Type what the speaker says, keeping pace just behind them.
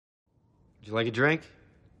Would you like a drink?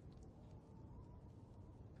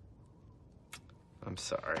 I'm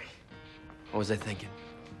sorry. What was I thinking?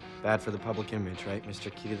 Bad for the public image, right,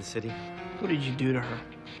 Mr. Key to the City? What did you do to her?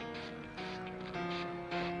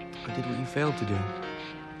 I did what you failed to do.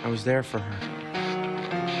 I was there for her.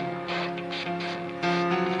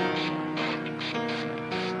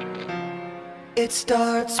 It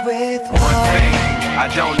starts with one thing. I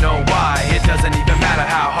don't know why. It doesn't even matter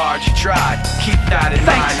how hard you try. Keep that in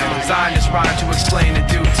mind. I designed this rhyme to explain in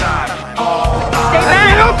due time. All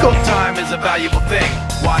I know, time is a valuable thing.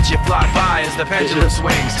 Watch it fly by as the pendulum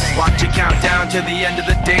swings. Watch it count down to the end of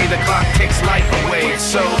the day. The clock takes life away. It's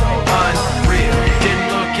so unreal. Didn't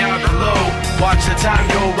look out below. Watch the time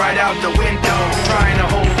go right out the window. Trying to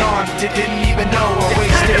hold on to didn't even know I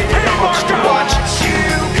wasted it all to watch you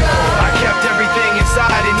go. I kept everything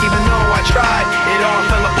inside, and even though I tried, it all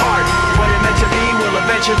fell apart. What it meant to be will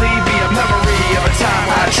eventually be a memory of a time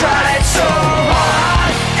I tried so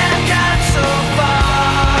hard and got so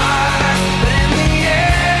far, but in the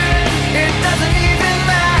end, it doesn't even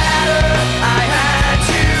matter. I had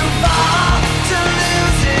to fall to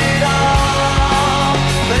lose it all,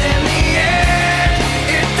 but in the end,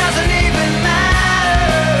 it doesn't even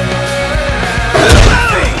matter.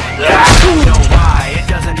 I don't know why. It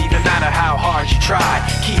doesn't even matter how hard you try.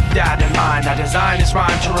 Keep that in mind. I designed this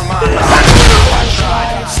rhyme to remind us I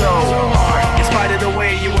tried so hard. In spite of the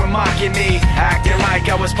way you were mocking me, acting like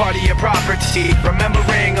I was part of your property,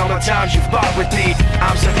 remembering all the times you fought with me,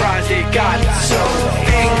 I'm surprised it got so.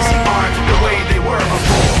 Things aren't the way they were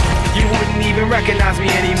before. You wouldn't even recognize me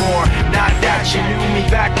anymore. Not that you knew me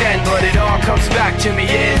back then, but it all comes back to me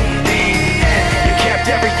in the end. You kept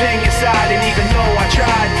everything inside, and even though I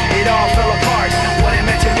tried, it all fell apart. What it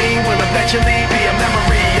meant to me will eventually be a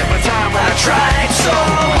memory of a time when I tried so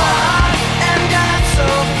hard and got so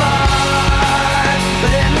far,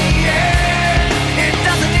 but in the end, it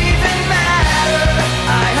doesn't even matter.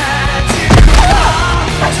 I had to fall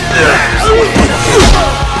to lose it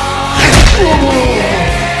all. In the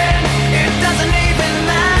end, it doesn't even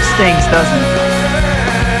matter. Stings, doesn't it?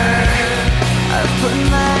 I put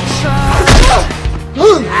my trust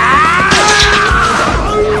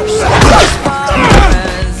as far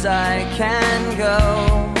as I can go.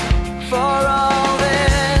 For all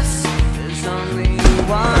this, there's only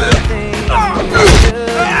one thing you should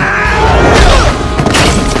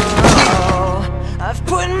know. I've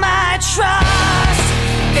put my trust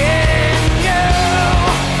in you,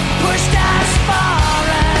 pushed as far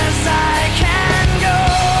as I can go.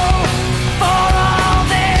 For all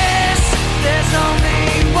this, there's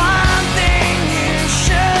only one thing you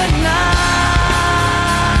should know.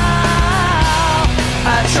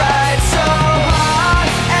 I tried so hard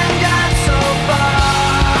and got so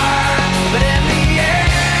far, but in the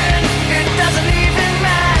end, it doesn't even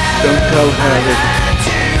matter. Don't tell her that